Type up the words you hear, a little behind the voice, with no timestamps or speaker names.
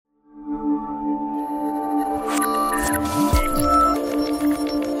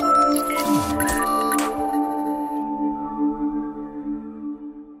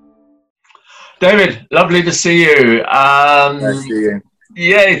David, lovely to see you. Nice to see you.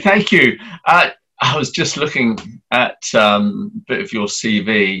 Yeah, thank you. I was just looking at a bit of your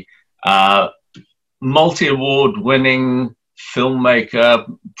CV. Uh, Multi-award winning filmmaker,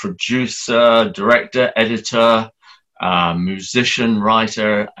 producer, director, editor, musician,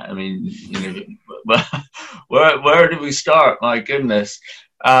 writer. I mean, where do we start? My goodness.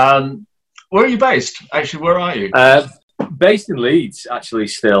 Where are you based? Actually, where are you? Based in Leeds, actually,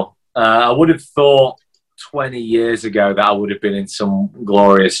 still. I would have thought 20 years ago that I would have been in some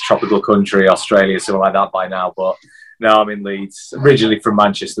glorious tropical country, Australia, something like that by now. But no, I'm in Leeds. Originally from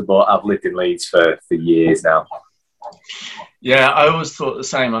Manchester, but I've lived in Leeds for years now. Yeah, I always thought the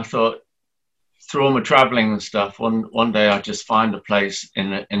same. I thought through all my traveling and stuff, one day I'd just find a place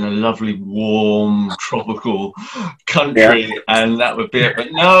in a lovely, warm, tropical country, Yeah. and that would be it.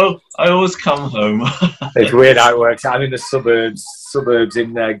 But no, I always come home. It's weird how it works. I'm in the suburbs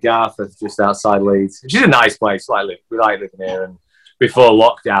in Garforth, just outside Leeds, which is a nice place. We like living here. And before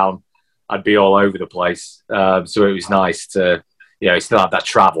lockdown, I'd be all over the place. So it was nice to, still have that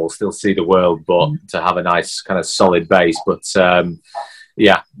travel, still see the world, but to have a nice kind of solid base. But I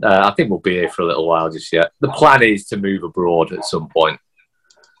think we'll be here for a little while just yet. The plan is to move abroad at some point.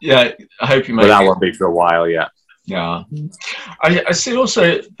 Yeah, I hope you make it. But that won't be for a while yet. Yeah. I see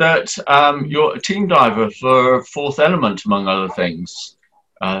also that you're a team diver for Fourth Element, among other things.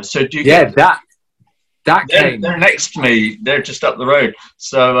 So do you get... That came... They're next to me. They're just up the road.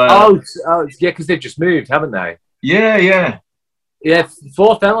 So yeah, because they've just moved, haven't they? Yeah. Yeah,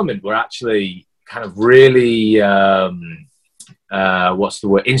 Fourth Element were actually kind of really...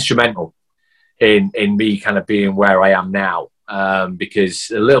 instrumental in me kind of being where I am now.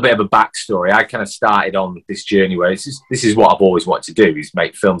 Because a little bit of a backstory, I kind of started on this journey where this is what I've always wanted to do, is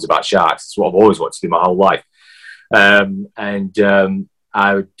make films about sharks. It's what I've always wanted to do my whole life. I'd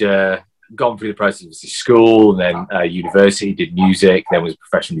gone through the process of school and then university, did music, then was a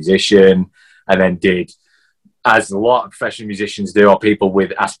professional musician, and then did, as a lot of professional musicians do, or people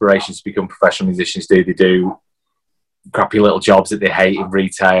with aspirations to become professional musicians do, they do crappy little jobs that they hate in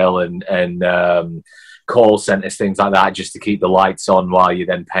retail and call centers, things like that, just to keep the lights on while you're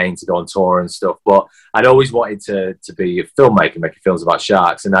then paying to go on tour and stuff. But I'd always wanted to be a filmmaker, making films about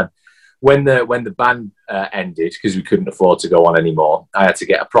sharks. And when the band ended, because we couldn't afford to go on anymore, I had to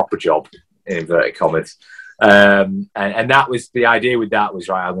get a proper job, in inverted commas. And that was the idea with that was,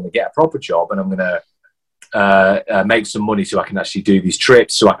 right, I'm going to get a proper job and I'm going to make some money so I can actually do these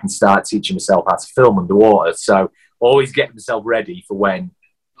trips, so I can start teaching myself how to film underwater. So always getting myself ready for when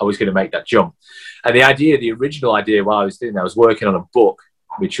I was going to make that jump. And the original idea while I was doing that, I was working on a book,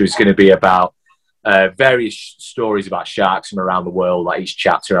 which was going to be about various stories about sharks from around the world. Like each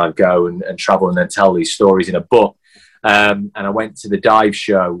chapter I'd go and travel and then tell these stories in a book. And I went to the dive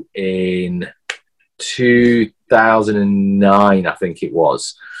show in 2009, I think it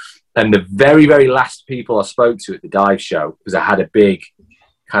was. And the very, very last people I spoke to at the dive show, because I had a big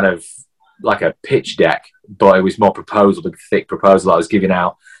kind of like a pitch deck, but it was more proposal, big thick proposal I was giving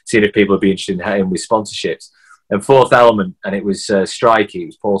out, seeing if people would be interested in with sponsorships. And Fourth Element, and it was Strikey, it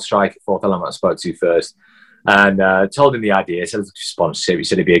was Paul Strike at Fourth Element I spoke to first, and told him the idea. Said sponsorship. He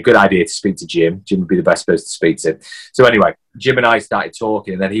said it'd be a good idea to speak to Jim. Jim would be the best person to speak to. So anyway, Jim and I started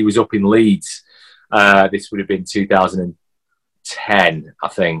talking, and then he was up in Leeds. This would have been 2010, I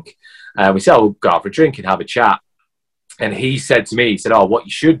think. We said, we'll go out for a drink and have a chat. And he said to me, he said, what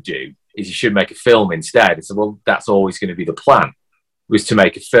you should do is you should make a film instead. I said, well, that's always going to be the plan, was to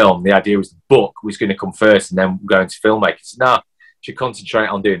make a film. The idea was the book was going to come first and then go into filmmaking. He said, no, you should concentrate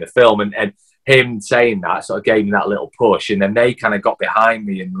on doing the film. And him saying that sort of gave me that little push. And then they kind of got behind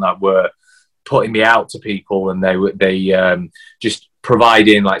me and were putting me out to people, and they just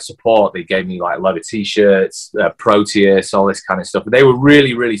providing like support. They gave me like a lot of t-shirts, Proteus, all this kind of stuff. But they were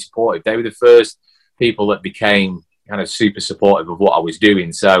really, really supportive. They were the first people that became kind of super supportive of what I was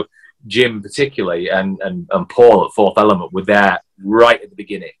doing. So Jim particularly and Paul at Fourth Element were there right at the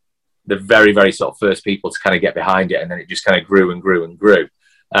beginning, the very, very sort of first people to kind of get behind it, and then it just kind of grew and grew and grew,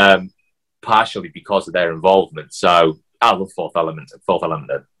 partially because of their involvement. So I love Fourth Element. Fourth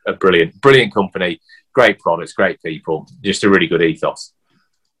Element are a brilliant company, great products, great people, just a really good ethos.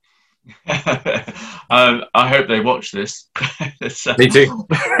 I hope they watch this. Me too.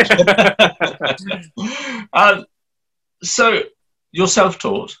 So you're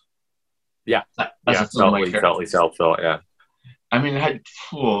self-taught? Yeah, totally self-taught, yeah. I mean,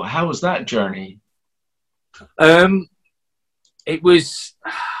 how was that journey? It was...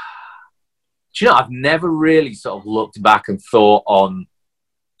 Do you know, I've never really sort of looked back and thought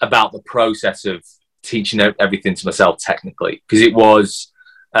about the process of teaching everything to myself technically, because it was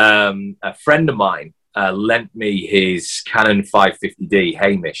a friend of mine lent me his Canon 550D,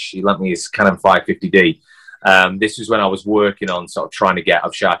 Hamish. He lent me his Canon 550D. This was when I was working on sort of trying to get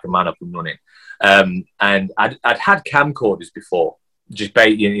Of Shark and Man up and running. And I'd had camcorders before, just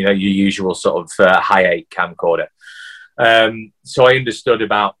your usual sort of high-8 camcorder. So I understood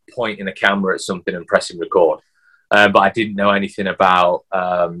about pointing a camera at something and pressing record. But I didn't know anything about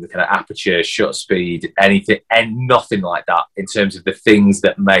the kind of aperture, shutter speed, anything, and nothing like that in terms of the things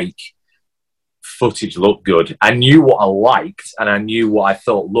that make footage look good. I knew what I liked and I knew what I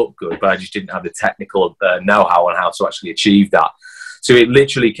thought looked good, but I just didn't have the technical know-how on how to actually achieve that. So it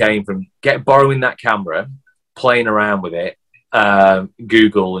literally came from borrowing that camera, playing around with it,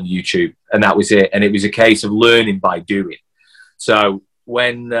 Google and YouTube, and that was it. And it was a case of learning by doing. So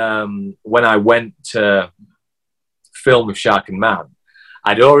when I went to film Of Shark and Man,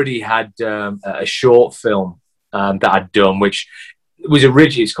 I'd already had a short film that I'd done, which was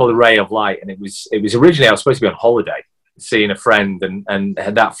originally, it's called A Ray of Light, and it was originally, I was supposed to be on holiday, seeing a friend, and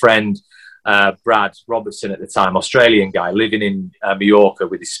that friend, Brad Robertson at the time, Australian guy living in Mallorca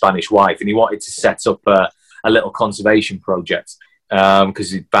with his Spanish wife, and he wanted to set up a little conservation project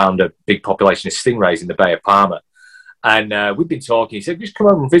because he'd found a big population of stingrays in the Bay of Palma. And we'd been talking. He said, just come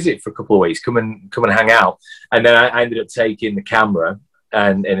over and visit for a couple of weeks, come and hang out. And then I ended up taking the camera,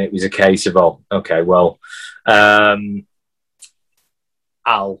 and it was a case of, oh, okay, well,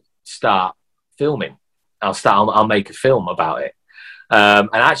 I'll start filming. I'll make a film about it. And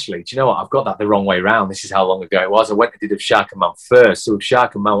actually, do you know what? I've got that the wrong way around. This is how long ago it was. I went and did Of Shark and Man first. So Of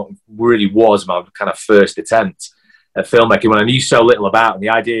Shark and Man really was my kind of first attempt at filmmaking when I knew so little about it. And the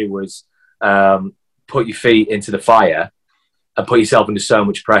idea was put your feet into the fire and put yourself under so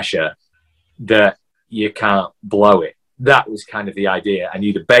much pressure that you can't blow it. That was kind of the idea. I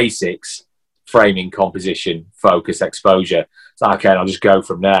knew the basics: framing, composition, focus, exposure. So, okay, I'll just go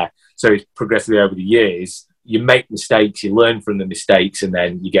from there. So it's progressively over the years, you make mistakes, you learn from the mistakes, and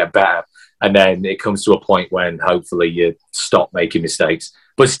then you get better. And then it comes to a point when hopefully you stop making mistakes.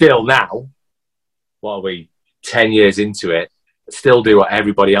 But still now, what are we, 10 years into it, still do what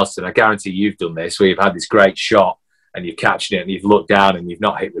everybody else did. I guarantee you've done this, where you've had this great shot and you've captured it and you've looked down and you've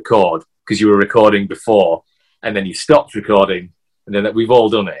not hit record because you were recording before, and then you stopped recording, and then we've all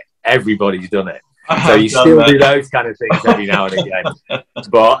done it. Everybody's done it. So you still do those kind of things every now and again,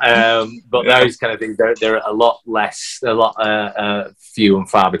 but those kind of things, they're a lot less, few and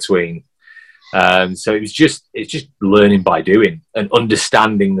far between. So it's just learning by doing and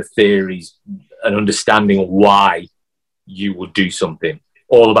understanding the theories and understanding why you would do something.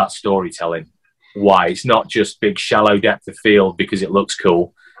 All about storytelling. Why it's not just big shallow depth of field because it looks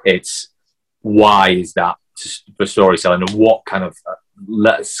cool. It's why is that for storytelling, and what kind of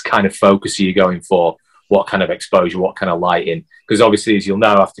focus are you going for? What kind of exposure? What kind of lighting? Because obviously, as you'll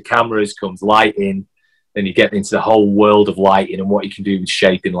know, after cameras comes lighting, then you get into the whole world of lighting and what you can do with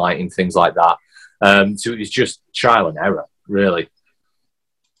shaping lighting, things like that. So it's just trial and error, really.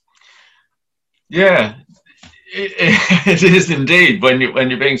 Yeah, it is indeed. When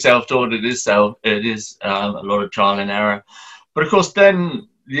you're being self-taught, it is a lot of trial and error. But of course, then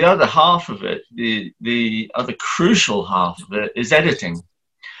the other half of it, the other crucial half of it, is editing.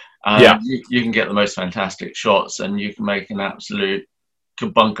 You can get the most fantastic shots, and you can make an absolute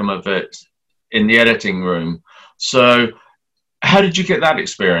kabunkum of it in the editing room. So, how did you get that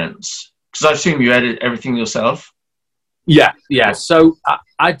experience? Because I assume you edit everything yourself. Yeah. So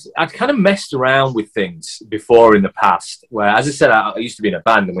I'd kind of messed around with things before in the past. Where, as I said, I used to be in a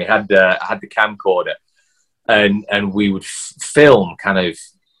band, and we had the camcorder, and we would film kind of,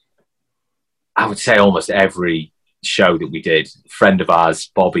 I would say, almost every show that we did. A friend of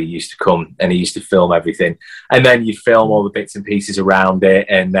ours, Bobby, used to come and he used to film everything, and then you'd film all the bits and pieces around it,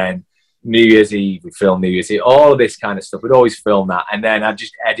 and then New Year's Eve we'd film New Year's Eve, all of this kind of stuff. We'd always film that, and then I'd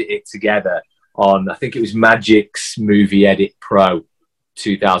just edit it together on, I think it was Magic's Movie Edit Pro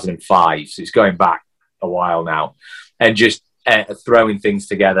 2005, so it's going back a while now, and just throwing things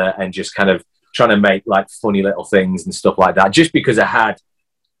together and just kind of trying to make like funny little things and stuff like that, just because I had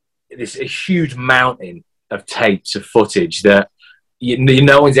a huge mountain of tapes of footage that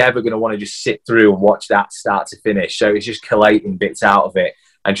no one's ever going to want to just sit through and watch that start to finish. So it's just collating bits out of it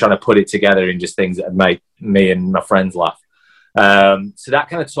and trying to put it together in just things that would make me and my friends laugh. So that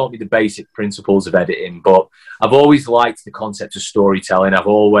kind of taught me the basic principles of editing. But I've always liked the concept of storytelling. I've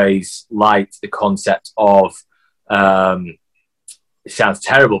always liked the concept of, it sounds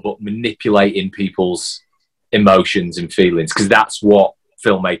terrible, but manipulating people's emotions and feelings, because that's what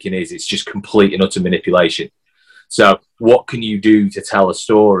filmmaking is. It's just complete and utter manipulation. So what can you do to tell a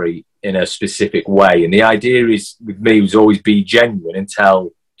story in a specific way? And the idea is, with me, was always be genuine and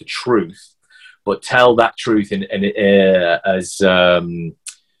tell the truth, but tell that truth as an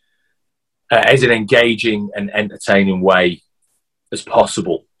engaging and entertaining way as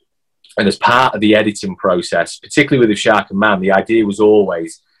possible. And as part of the editing process, particularly with The Shark and Man, the idea was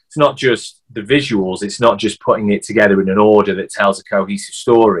always, it's not just the visuals, it's not just putting it together in an order that tells a cohesive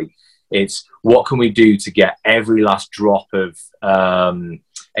story. It's what can we do to get every last drop of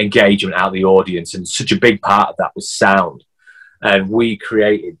engagement out of the audience. And such a big part of that was sound. And we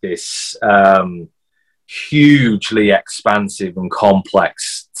created this hugely expansive and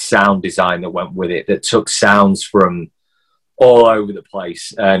complex sound design that went with it, that took sounds from all over the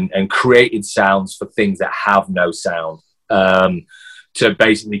place and created sounds for things that have no sound, to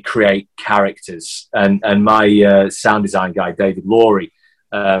basically create characters. And my sound design guy, David Laurie,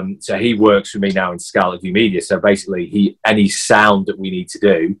 so he works for me now in Scarlet View Media. So basically any sound that we need to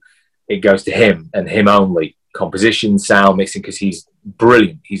do, it goes to him and him only. Composition, sound, mixing, because he's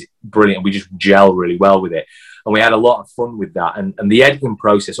brilliant. He's brilliant. And we just gel really well with it. And we had a lot of fun with that. And the editing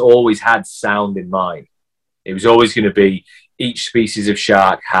process always had sound in mind. It was always going to be, each species of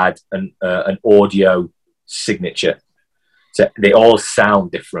shark had an audio signature. So they all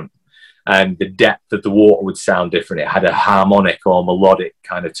sound different. And the depth of the water would sound different. It had a harmonic or melodic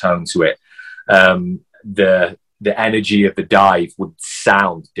kind of tone to it. The energy of the dive would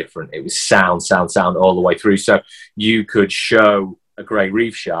sound different. It was sound all the way through. So you could show a grey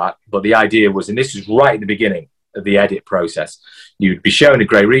reef shark, but the idea was, and this was right at the beginning of the edit process, you'd be showing a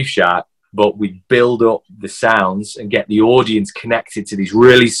grey reef shark, but we'd build up the sounds and get the audience connected to these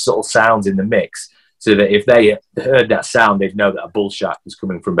really subtle sounds in the mix, so that if they heard that sound, they'd know that a bull shark was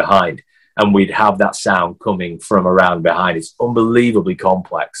coming from behind, and we'd have that sound coming from around behind. It's unbelievably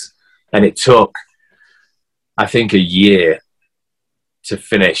complex. And it took, I think, a year to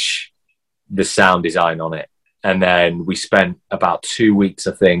finish the sound design on it. And then we spent about 2 weeks,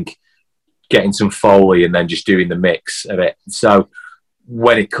 I think, getting some Foley and then just doing the mix of it. So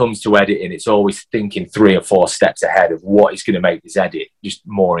when it comes to editing, it's always thinking 3 or 4 steps ahead of what is going to make this edit just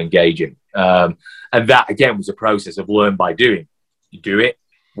more engaging. And that, again, was a process of learn by doing. You do it,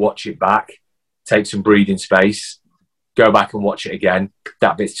 watch it back, take some breathing space, go back and watch it again.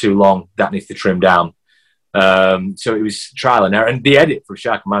 That bit's too long. That needs to trim down. So it was trial and error. And the edit for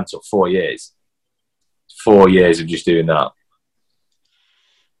Shark and Man took 4 years. 4 years of just doing that.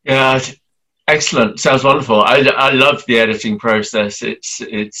 Yeah, excellent. Sounds wonderful. I love the editing process.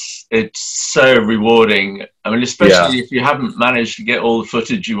 It's so rewarding. I mean, especially if you haven't managed to get all the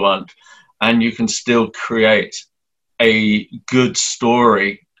footage you want, and you can still create a good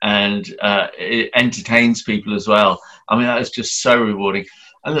story, and it entertains people as well. I mean, that is just so rewarding.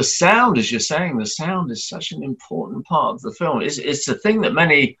 And the sound, as you're saying, the sound is such an important part of the film. It's a thing that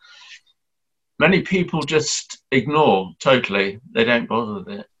many people just ignore totally. They don't bother with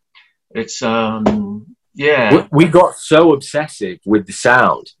it. It's yeah. We got so obsessive with the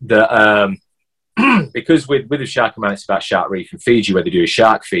sound that because with the Shark and Man, it's about Shark Reef in Fiji, where they do a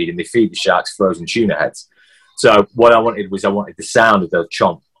shark feed and they feed the sharks frozen tuna heads. So what I wanted the sound of the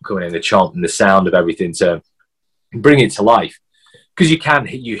chomp coming in, the chomp, and the sound of everything to bring it to life. Because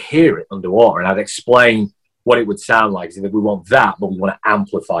you hear it underwater, and I'd explain what it would sound like. So that we want that, but we want to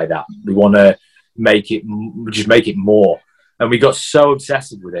amplify that. We want to make it more. And we got so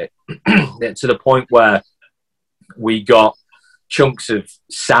obsessive with it to the point where we got chunks of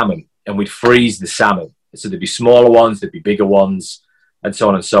salmon, and we'd freeze the salmon. So there'd be smaller ones, there'd be bigger ones, and so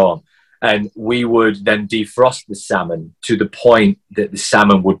on and so on. And we would then defrost the salmon to the point that the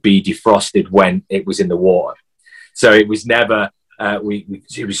salmon would be defrosted when it was in the water. So it was never,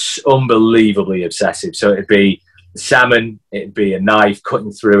 it was unbelievably obsessive. So it'd be salmon, it'd be a knife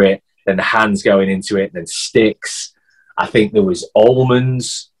cutting through it, then the hands going into it, then sticks. I think there was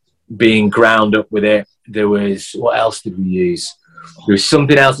almonds being ground up with it. There was, what else did we use? There was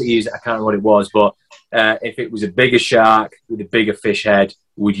something else that we used, I can't remember what it was, but if it was a bigger shark with a bigger fish head,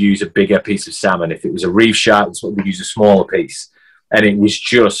 we'd use a bigger piece of salmon. If it was a reef shark, we'd use a smaller piece. And it was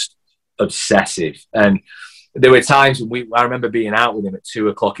just obsessive. And there were times when I remember being out with him at 2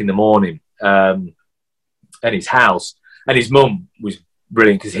 o'clock in the morning at his house, and his mum was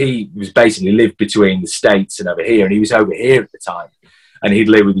brilliant because he was basically lived between the States and over here, and he was over here at the time, and he'd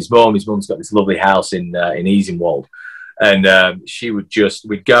live with his mum. His mum's got this lovely house in Easingwold, and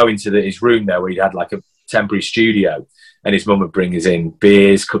we'd go into his room there where he'd had like a temporary studio, and his mum would bring us in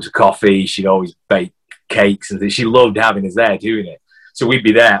beers, cups of coffee. She'd always bake cakes, and she loved having us there doing it. So we'd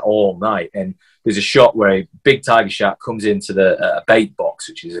be there all night, and there's a shot where a big tiger shark comes into the bait box,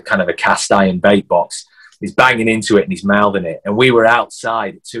 which is a kind of a cast iron bait box. He's banging into it and he's mouthing it. And we were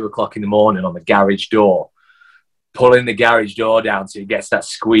outside at 2 o'clock in the morning on the garage door, pulling the garage door down so it gets that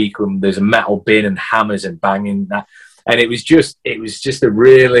squeak, and there's a metal bin and hammers and banging that. And it was just it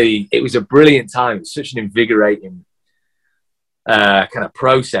was a brilliant time. It was such an invigorating kind of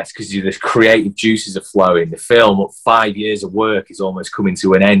process, because the creative juices are flowing. The film, 5 years of work, is almost coming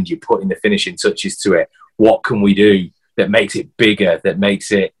to an end. You're putting the finishing touches to it. What can we do that makes it bigger, that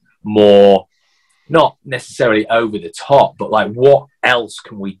makes it more, not necessarily over the top, but like, what else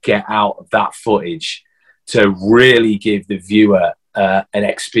can we get out of that footage to really give the viewer an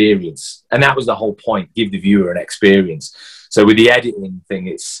experience? And that was the whole point, give the viewer an experience. So with the editing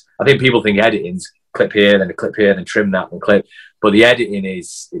thing, I think people think editing's clip here, then a clip here, then trim that one clip. But the editing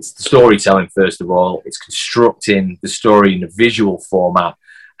it's the storytelling, first of all. It's constructing the story in a visual format,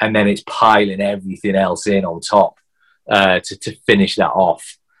 and then it's piling everything else in on top to finish that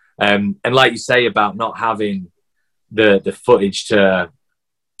off. And like you say about not having the footage to,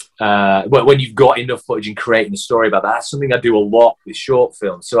 when you've got enough footage and creating a story about that, that's something I do a lot with short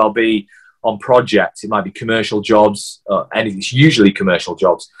films. So I'll be on projects, it might be commercial jobs, and it's usually commercial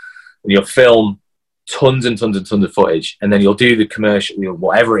jobs, and you'll film tons and tons and tons of footage, and then you'll do the commercial,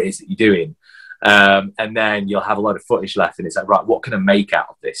 whatever it is that you're doing, and then you'll have a lot of footage left, and it's like, right, what can I make out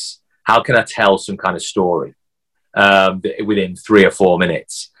of this? How can I tell some kind of story within 3 or 4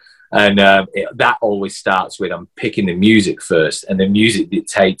 minutes? And that always starts with, I'm picking the music first, and the music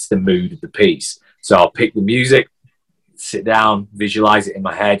dictates the mood of the piece. So I'll pick the music, sit down, visualize it in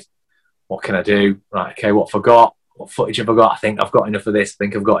my head. What can I do? Right, okay, what have I got? What footage have I got? I think I've got enough of this. I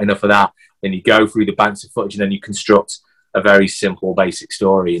think I've got enough of that. Then you go through the banks of footage, and then you construct a very simple, basic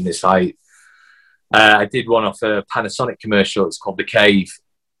story in this height. I did one off a Panasonic commercial. It's called The Cave,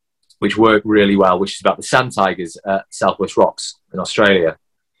 which worked really well, which is about the sand tigers at Southwest Rocks in Australia.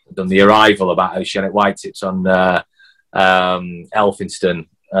 I've done The Arrival about oceanic whitetips on Elphinstone,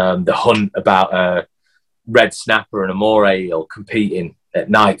 The Hunt about a red snapper and a moray eel competing at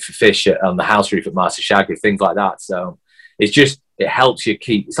night for fish on the house roof at Marsa Shagri, things like that. So it helps you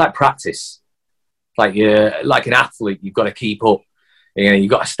keep, it's like practice. Like you're like an athlete, you've got to keep up. You've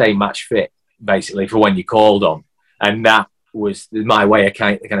got to stay match fit, basically, for when you're called on. And that was my way of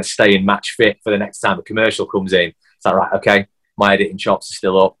kind of staying match fit for the next time a commercial comes in. It's like, right, okay, my editing chops are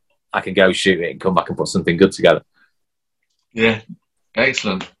still up. I can go shoot it and come back and put something good together. Yeah,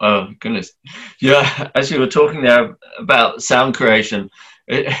 excellent. Oh, goodness. Yeah, as you were talking there about sound creation,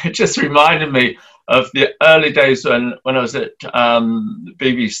 it just reminded me of the early days when I was at the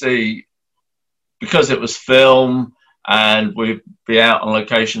BBC, because it was film and we'd be out on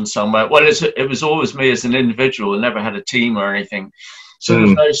location somewhere. Well, it was always me as an individual. I never had a team or anything. So there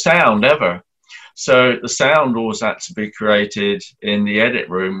was no sound ever. So the sound always had to be created in the edit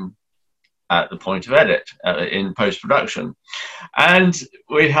room at the point of edit in post-production. And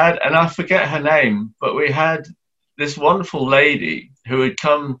we had, and I forget her name, but we had this wonderful lady who had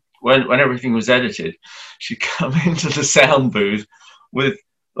come when everything was edited. She'd come into the sound booth with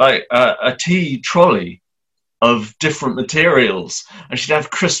like a tea trolley of different materials, and she'd have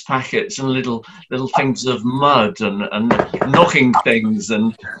crisp packets and little things of mud and knocking things,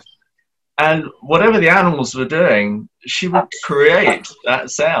 and whatever the animals were doing, she would create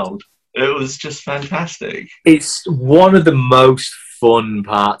that sound. It was just fantastic. It's one of the most fun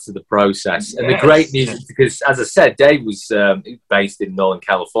parts of the process. And the great news is, because, as I said, Dave was based in Northern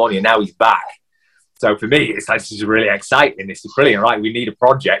California. Now he's back. So for me, it's like, this is really exciting. This is brilliant, right? We need a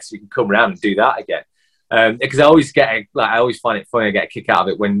project so we can come around and do that again. Because I always find it funny. I get a kick out of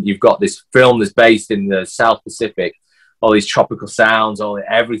it when you've got this film that's based in the South Pacific, all these tropical sounds,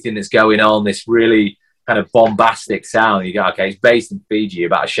 everything that's going on, this really kind of bombastic sound. You go, okay, it's based in Fiji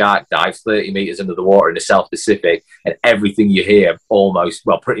about a shark dive 30 meters under the water in the South Pacific, and everything you hear,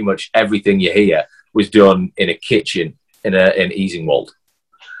 pretty much everything you hear was done in a kitchen in Easingwold.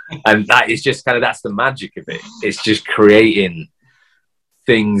 And that is just that's the magic of it. It's just creating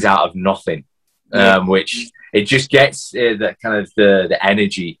things out of nothing, which it just gets that kind of the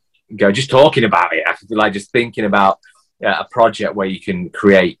energy. Just talking about it, I feel like just thinking about a project where you can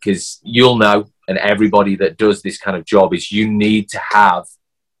create, because you'll know, and everybody that does this kind of job, is you need to have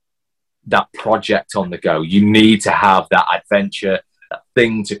that project on the go. You need to have that adventure, that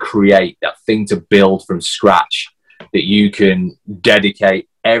thing to create, that thing to build from scratch, that you can dedicate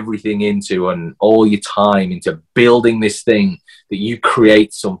everything into and all your time into building this thing, that you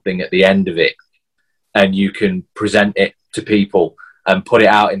create something at the end of it and you can present it to people and put it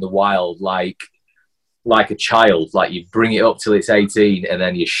out in the wild like a child. Like, you bring it up till it's 18 and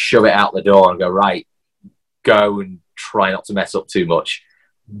then you shove it out the door and go, right, go and try not to mess up too much.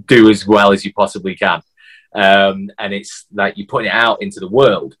 Do as well as you possibly can. And it's like you're putting it out into the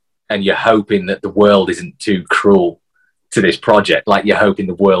world, and you're hoping that the world isn't too cruel to this project. Like, you're hoping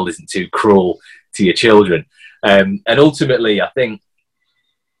the world isn't too cruel to your children. And ultimately, I think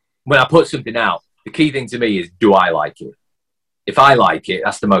when I put something out, the key thing to me is, do I like it? If I like it,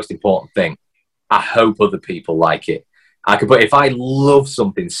 that's the most important thing. I hope other people like it. If I love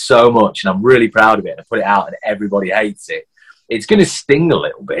something so much and I'm really proud of it, and I put it out and everybody hates it, it's going to sting a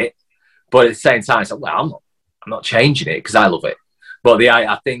little bit. But at the same time, it's like, well, I'm not changing it because I love it. But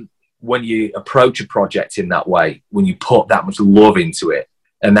I think when you approach a project in that way, when you put that much love into it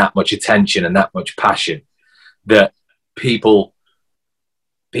and that much attention and that much passion, that people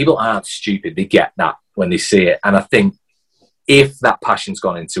aren't stupid. They get that when they see it. And I think if that passion's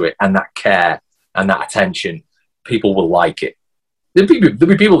gone into it and that care and that attention, people will like it. There'll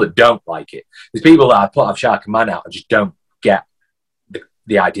be people that don't like it. There's people that I put Of Shark and Man out and just don't get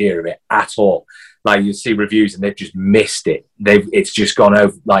the idea of it at all. Like, you see reviews and they've just missed it. It's just gone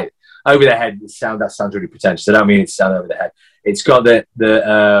over their head. That sounds really pretentious. I don't mean it to sound over the head. It's got that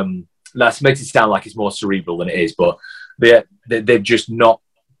makes it sound like it's more cerebral than it is, but they've just not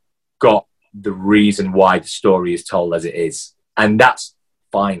got the reason why the story is told as it is. And that's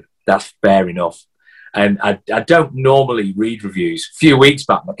fine. That's fair enough. And I don't normally read reviews. A few weeks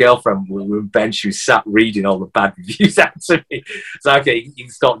back, my girlfriend was Ben, she was sat reading all the bad reviews out to me. So, okay, you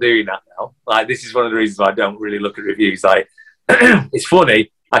can stop doing that now. Like, this is one of the reasons why I don't really look at reviews. Like, it's funny.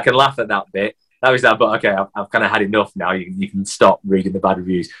 I can laugh at that bit. That was that, but okay, I've kind of had enough now. You can stop reading the bad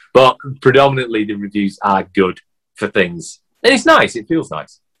reviews. But predominantly, the reviews are good for things. And it's nice. It feels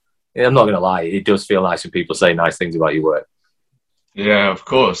nice. I'm not going to lie. It does feel nice when people say nice things about your work. Yeah, of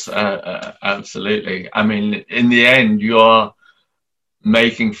course. Absolutely. I mean, in the end, you're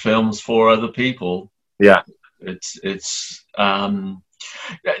making films for other people. Yeah. Tell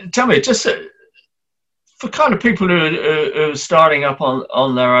me, just for kind of people who are starting up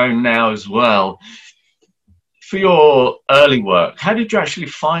on their own now as well, for your early work, how did you actually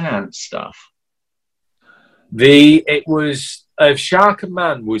finance stuff? Of Shark and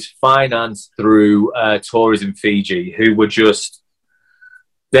Man was financed through Tourism Fiji, who were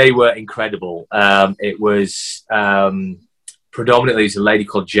they were incredible. It was predominantly a lady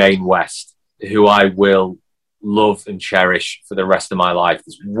called Jane West, who I will love and cherish for the rest of my life.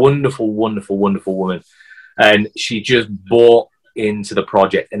 This wonderful, wonderful, wonderful woman. And she just bought into the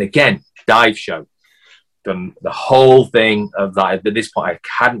project. And again, dive show. Done the whole thing of that. At this point, I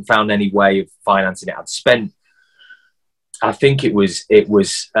hadn't found any way of financing it. I'd spent, I think it was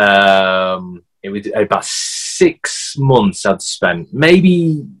about 6 months I'd spent,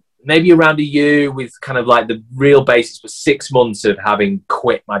 maybe around a year, with kind of like the real basis for 6 months of having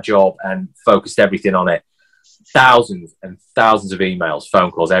quit my job and focused everything on it. Thousands and thousands of emails,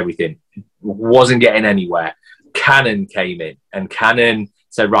 phone calls, everything. Wasn't getting anywhere. Canon came in and Canon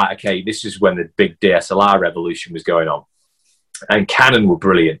said, right, okay, this is when the big DSLR revolution was going on. And Canon were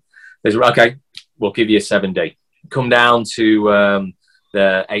brilliant. They said, okay, we'll give you a 7-day. Come down to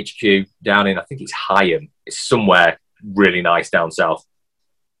the HQ down in, I think it's Higham. It's somewhere really nice down south.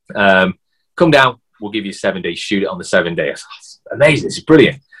 Come down, we'll give you 7 days, shoot it on the 7 days. Amazing, it's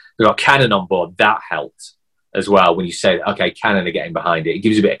brilliant. We got Canon on board. That helped as well. When you say, okay, Canon are getting behind it, it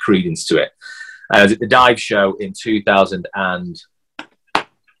gives a bit of credence to it. I was at the dive show in 2010,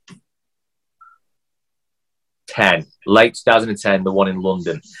 late 2010, the one in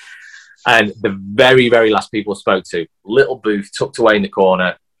London. And the very, very last people I spoke to, little booth tucked away in the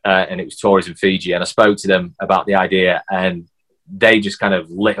corner, and it was Tourism Fiji. And I spoke to them about the idea, and they just kind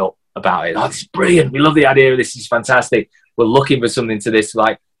of lit up about it. Oh, this is brilliant. We love the idea. This is fantastic. We're looking for something to this.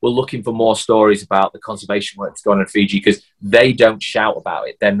 Like, we're looking for more stories about the conservation work that's going on in Fiji, because they don't shout about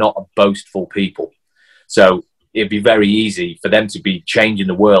it. They're not a boastful people. So it'd be very easy for them to be changing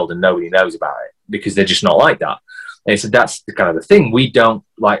the world and nobody knows about it, because they're just not like that. And so that's the kind of the thing. We don't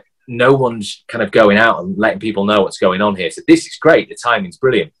like, no one's kind of going out and letting people know what's going on here. So this is great. The timing's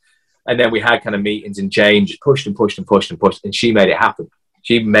brilliant. And then we had kind of meetings, and Jane just pushed and pushed and pushed and pushed, and she made it happen.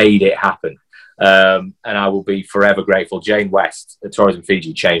 She made it happen. And I will be forever grateful. Jane West at Tourism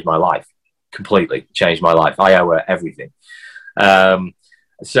Fiji changed my life, completely changed my life. I owe her everything.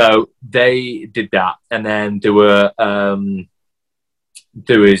 So they did that. And then there was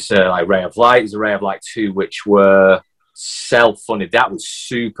like Ray of Light. There's a Ray of Light 2, which were self-funded. That was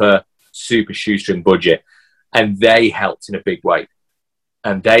super, super shoestring budget. And they helped in a big way.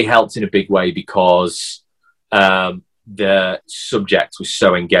 And they helped in a big way because the subject was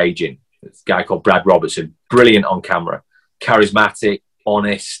so engaging. This guy called Brad Robertson, brilliant on camera, charismatic,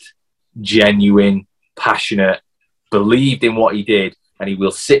 honest, genuine, passionate, believed in what he did, and he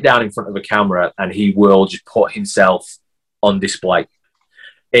will sit down in front of a camera and he will just put himself on display.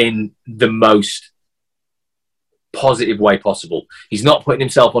 in the most positive way possible. He's not putting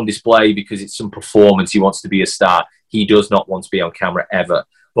himself on display because it's some performance. He wants to be a star. He does not want to be on camera ever.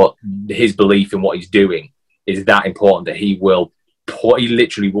 But his belief in what he's doing is that important that he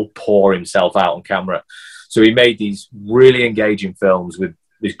literally will pour himself out on camera. So he made these really engaging films with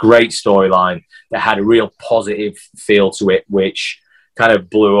this great storyline that had a real positive feel to it, which kind of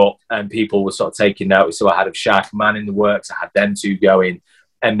blew up and people were sort of taking notice. So I had Shark Man in the works. I had them two going.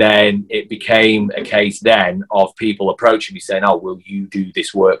 And then it became a case then of people approaching me saying, oh, will you do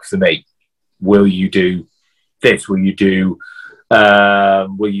this work for me? Will you do this? Will you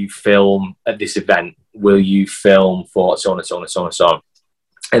film at this event? Will you film for so on and so on and so on and so on?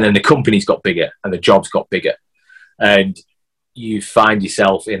 And then the company's got bigger and the jobs got bigger. And you find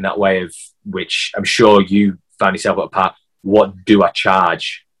yourself in that way of, which I'm sure you find yourself at a part, what do I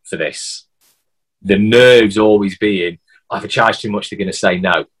charge for this? The nerves always being, if I charge too much, they're going to say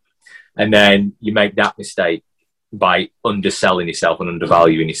no. And then you make that mistake by underselling yourself and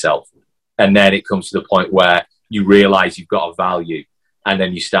undervaluing yourself. And then it comes to the point where you realize you've got a value and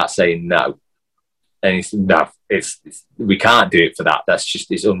then you start saying no. And we can't do it for that.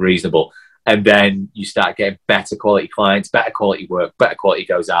 It's unreasonable. And then you start getting better quality clients, better quality work, better quality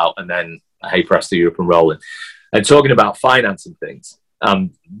goes out, and then hey presto, you're up and rolling. And talking about financing things,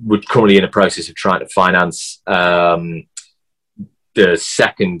 we're currently in a process of trying to finance the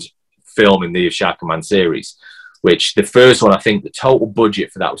second film in the Shark Man series, which the first one, I think the total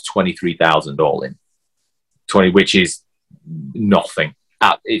budget for that was 23,000 all in, which is nothing.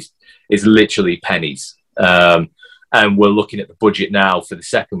 It's literally pennies. And we're looking at the budget now for the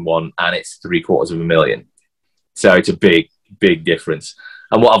second one, and it's $750,000. So it's a big, big difference.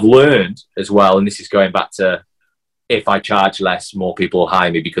 And what I've learned as well, and this is going back to if I charge less, more people will hire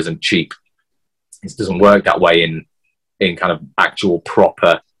me because I'm cheap. It doesn't work that way in kind of actual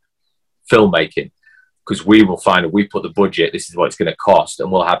proper filmmaking, because we will find that we put the budget, this is what it's going to cost, and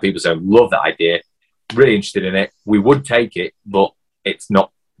we'll have people say, love that idea, really interested in it, we would take it, but it's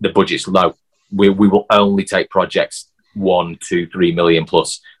not, the budget's low. We will only take projects 1, 2, 3 million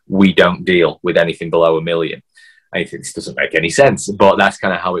plus. We don't deal with anything below $1 million. I think this doesn't make any sense, but that's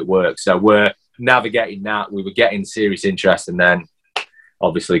kind of how it works. So we're navigating that. We were getting serious interest, and then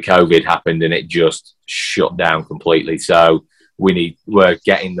obviously COVID happened and it just shut down completely. So we're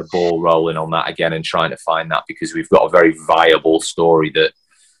getting the ball rolling on that again and trying to find that, because we've got a very viable story that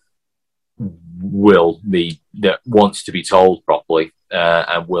wants to be told properly,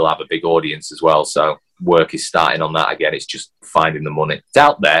 and will have a big audience as well. So work is starting on that again. It's just finding the money. It's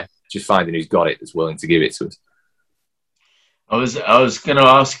out there, just finding who's got it that's willing to give it to us. I was going to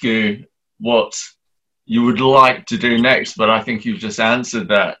ask you what you would like to do next, but I think you've just answered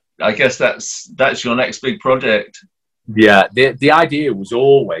that. I guess that's your next big project. Yeah, the idea was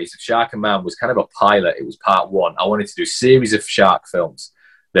always, Shark Man was kind of a pilot. It was part one. I wanted to do a series of shark films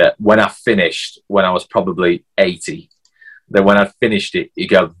that when I finished, when I was probably 80, that when I finished it, you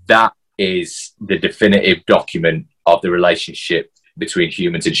go, that is the definitive document of the relationship between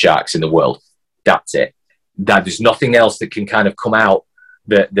humans and sharks in the world. That's it. That there's nothing else that can kind of come out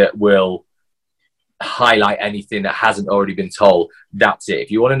that will highlight anything that hasn't already been told. That's it.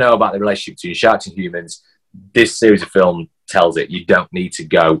 If you want to know about the relationship between sharks and humans, this series of film tells it. You don't need to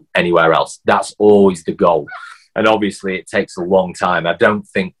go anywhere else. That's always the goal. And obviously it takes a long time. I don't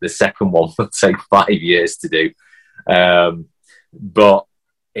think the second one will take 5 years to do. But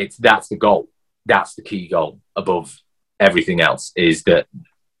that's the goal. That's the key goal above everything else, is that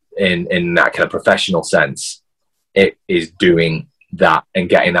in that kind of professional sense, it is doing that and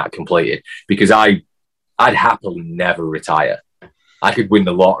getting that completed. Because I'd happily never retire. I could win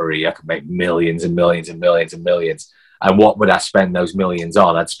the lottery. I could make millions and millions and millions and millions. And what would I spend those millions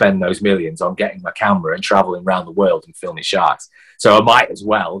on? I'd spend those millions on getting my camera and traveling around the world and filming sharks. So I might as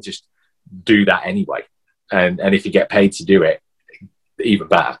well just do that anyway. And if you get paid to do it, even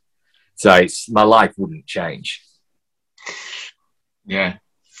better. So my life wouldn't change. Yeah.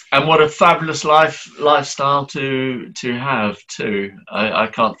 And what a fabulous lifestyle to have too. I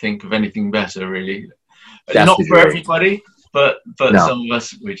can't think of anything better, really. That's not for everybody, but no. Some of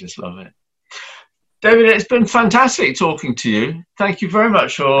us, we just love it. David, it's been fantastic talking to you. Thank you very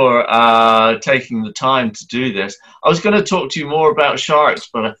much for taking the time to do this. I was going to talk to you more about sharks,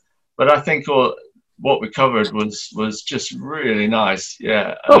 but I think what we covered was just really nice.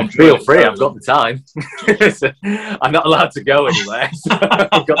 Yeah. Oh, feel free. I've got the time. I'm not allowed to go anywhere. So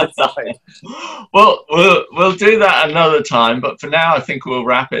I've got the time. Well, we'll do that another time. But for now, I think we'll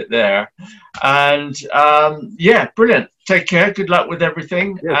wrap it there. And yeah, brilliant. Take care. Good luck with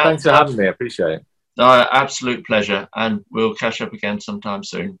everything. Yeah, thanks for having me. I appreciate it. Absolute pleasure, and we'll catch up again sometime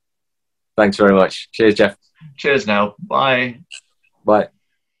soon. Thanks very much. Cheers, Jeff. Cheers now. Bye. Bye.